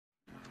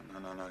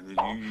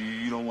No.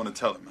 You don't want to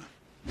tell it, man.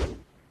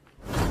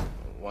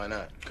 Why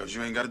not? Because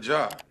you ain't got a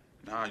job.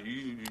 Nah,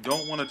 you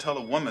don't want to tell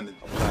a woman,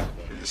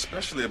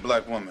 especially a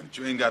black woman, that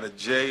you ain't got a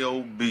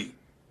J-O-B.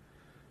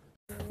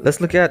 Let's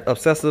look at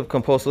obsessive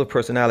compulsive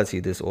personality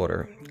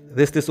disorder.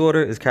 This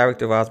disorder is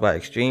characterized by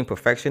extreme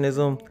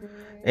perfectionism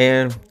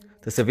and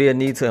the severe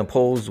need to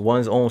impose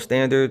one's own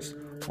standards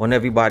on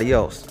everybody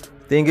else.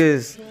 Thing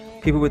is,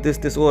 people with this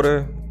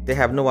disorder, they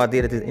have no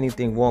idea that there's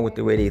anything wrong with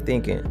the way they're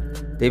thinking.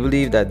 They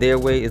believe that their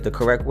way is the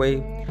correct way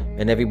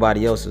and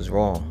everybody else is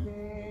wrong.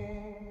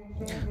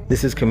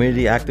 This is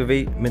Community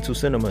Activate Mental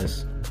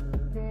Cinemas.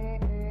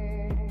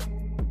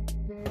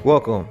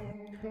 Welcome.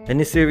 In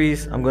this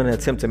series, I'm going to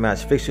attempt to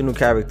match fictional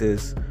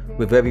characters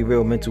with very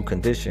real mental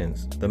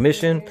conditions. The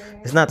mission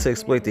is not to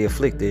exploit the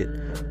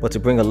afflicted, but to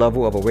bring a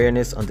level of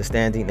awareness,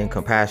 understanding, and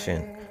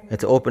compassion, and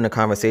to open a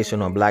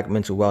conversation on black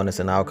mental wellness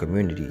in our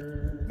community.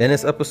 In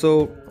this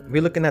episode,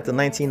 we're looking at the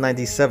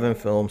 1997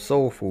 film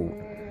Soul Food,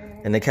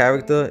 and the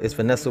character is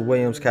Vanessa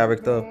Williams'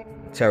 character,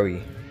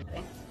 Terri.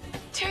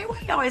 Terry, why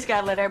you always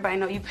gotta let everybody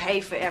know you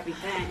pay for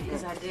everything?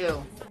 Because I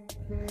do.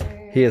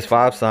 Here's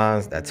 5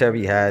 signs that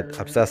Terri had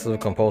obsessive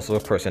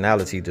compulsive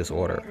personality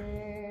disorder.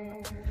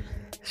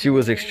 She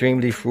was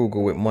extremely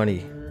frugal with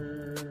money.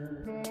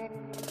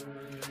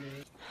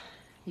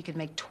 You could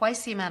make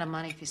twice the amount of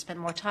money if you spent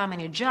more time on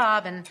your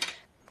job and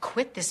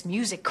quit this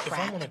music crap.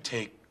 If I want to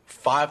take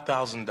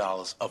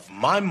 $5,000 of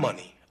my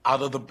money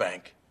out of the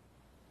bank,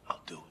 I'll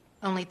do it.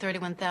 Only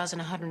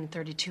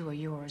 $31,132 are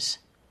yours.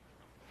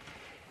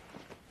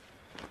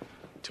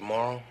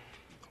 Tomorrow,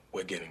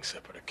 we're getting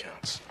separate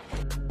accounts.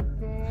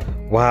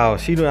 Wow,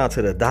 she knew down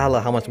to the dollar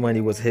how much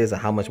money was his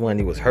and how much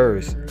money was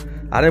hers.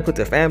 I didn't put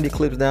the family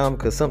clips down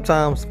because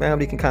sometimes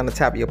family can kind of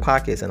tap your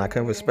pockets and I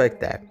can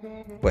respect that.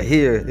 But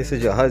here, this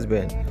is your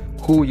husband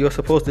who you're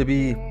supposed to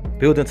be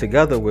building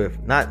together with,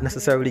 not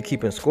necessarily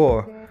keeping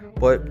score,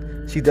 but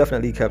she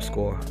definitely kept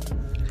score.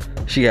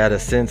 She had a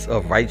sense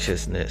of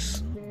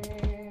righteousness.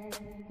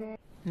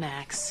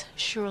 Max,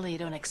 surely you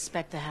don't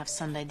expect to have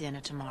Sunday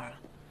dinner tomorrow.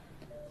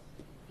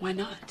 Why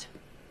not?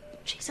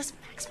 Jesus,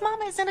 Max,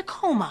 Mama is in a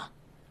coma.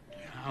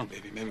 Oh,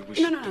 baby, maybe we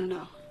should...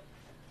 No.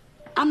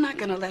 I'm not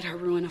gonna let her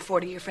ruin a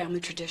 40-year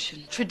family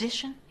tradition.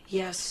 Tradition?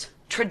 Yes,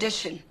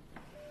 tradition.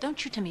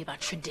 Don't you tell me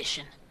about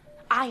tradition.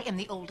 I am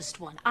the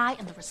oldest one. I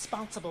am the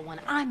responsible one.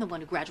 I'm the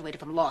one who graduated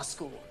from law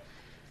school.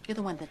 You're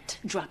the one that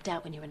dropped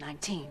out when you were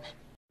 19.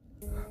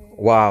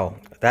 Wow,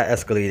 that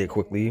escalated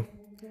quickly.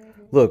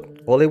 Look,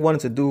 all they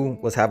wanted to do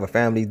was have a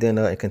family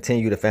dinner and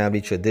continue the family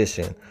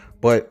tradition.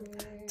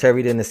 But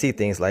Terri didn't see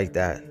things like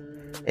that.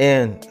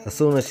 And as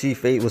soon as she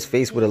was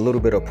faced with a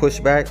little bit of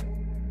pushback,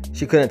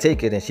 she couldn't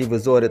take it and she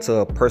resorted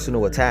to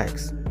personal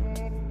attacks.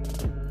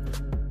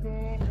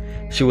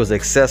 She was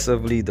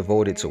excessively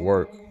devoted to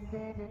work.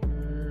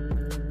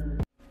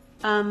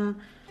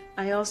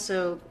 I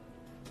also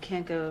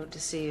can't go to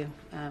see you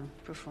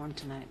perform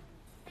tonight.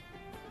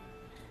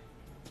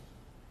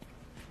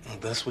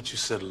 That's what you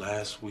said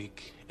last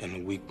week and the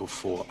week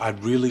before.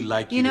 I'd really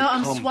like you You know, to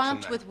I'm come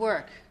swamped tonight. with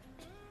work.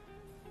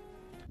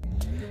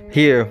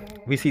 Here,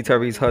 we see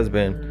Terri's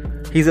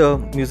husband. He's a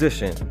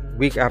musician.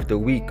 Week after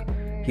week,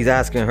 he's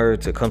asking her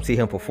to come see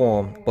him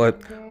perform,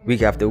 but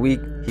week after week,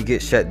 he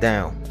gets shut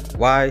down.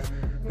 Why?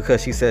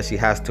 Because she says she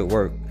has to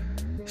work.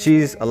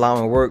 She's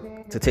allowing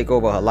work to take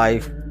over her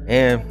life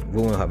and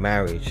ruin her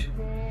marriage.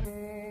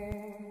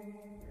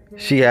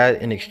 She had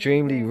an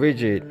extremely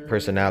rigid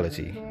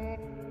personality.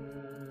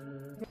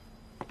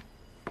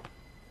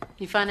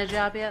 You find a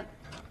job yet?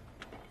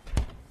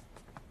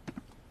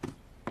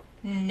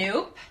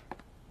 Nope.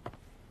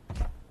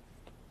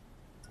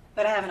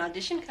 But I have an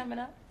audition coming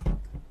up.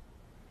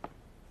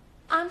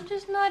 I'm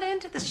just not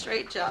into the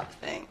straight job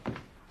thing.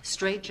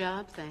 Straight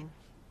job thing.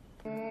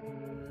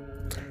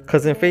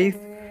 Cousin Faith,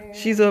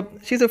 she's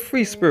a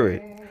free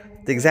spirit.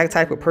 The exact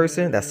type of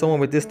person that someone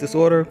with this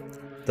disorder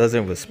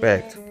doesn't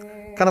respect.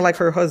 Kind of like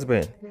her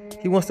husband.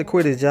 He wants to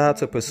quit his job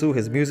to pursue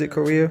his music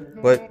career,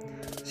 but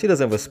she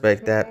doesn't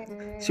respect that.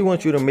 She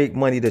wants you to make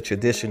money the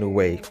traditional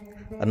way,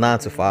 a 9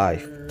 to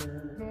 5.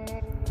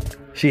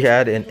 She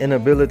had an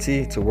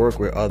inability to work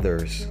with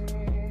others.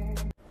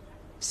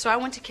 So I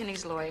went to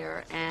Kenny's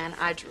lawyer and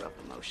I drew up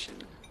a motion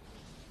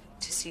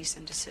to cease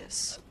and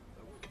desist.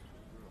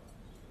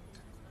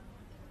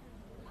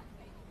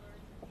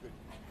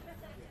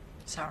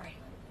 Sorry.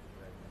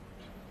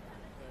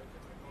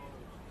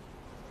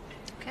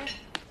 Okay.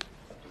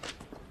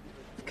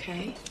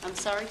 Okay. I'm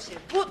sorry too.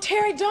 Well,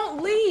 Terry,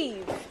 don't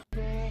leave.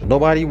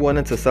 Nobody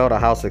wanted to sell the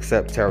house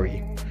except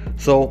Terri.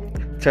 So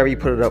Terri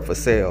put it up for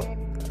sale.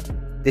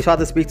 They tried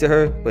to speak to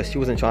her, but she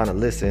wasn't trying to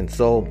listen.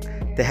 So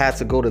they had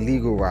to go the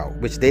legal route,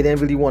 which they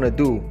didn't really want to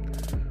do.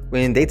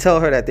 When they tell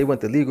her that they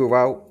went the legal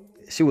route,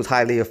 she was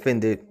highly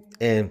offended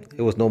and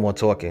it was no more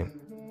talking.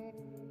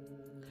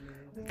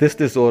 This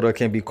disorder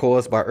can be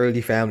caused by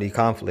early family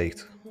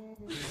conflict.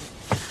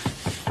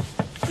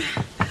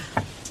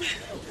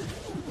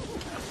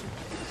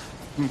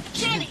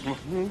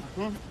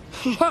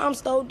 Mom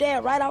stole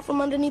Dad right out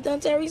from underneath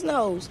Aunt Terry's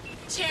nose.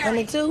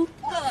 22,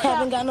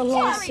 haven't gotten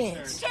along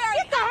since. Get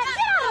the heck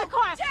out of the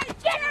car! Get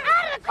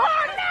out of the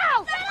car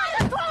now! Get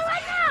out of the car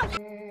right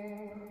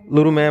now!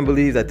 Little man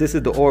believes that this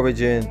is the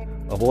origin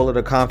of all of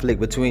the conflict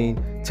between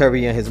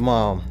Terri and his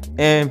mom,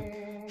 and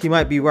he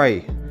might be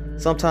right.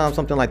 Sometimes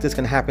something like this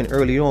can happen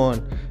early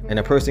on, and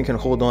a person can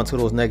hold on to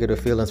those negative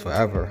feelings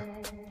forever.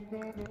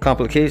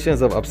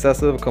 Complications of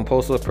obsessive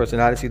compulsive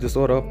personality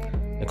disorder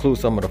include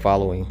some of the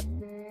following: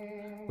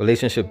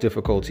 relationship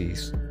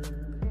difficulties,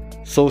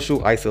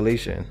 social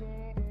isolation,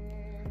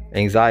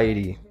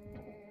 anxiety,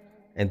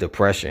 and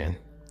depression.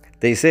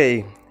 They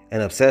say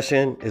an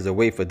obsession is a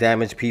way for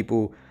damaged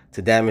people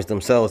to damage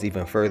themselves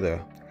even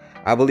further.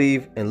 I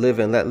believe in live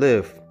and let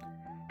live.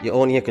 You're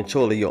only in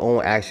control of your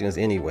own actions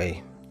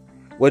anyway.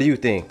 What do you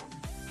think?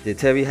 Did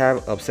Terri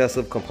have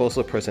obsessive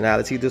compulsive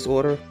personality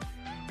disorder?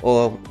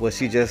 Or was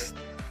she just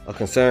a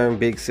concerned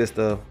big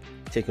sister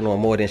taking on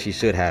more than she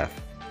should have?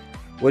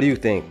 What do you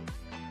think?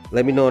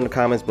 Let me know in the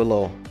comments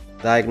below.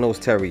 Diagnose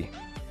Terri.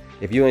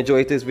 If you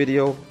enjoyed this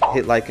video,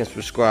 hit like and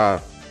subscribe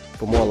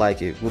for more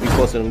like it. We'll be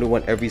posting a new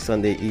one every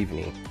Sunday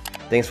evening.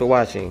 Thanks for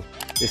watching.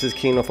 This is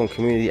Kino from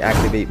Community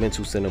Activate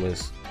Mental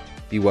Cinemas.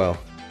 Be well.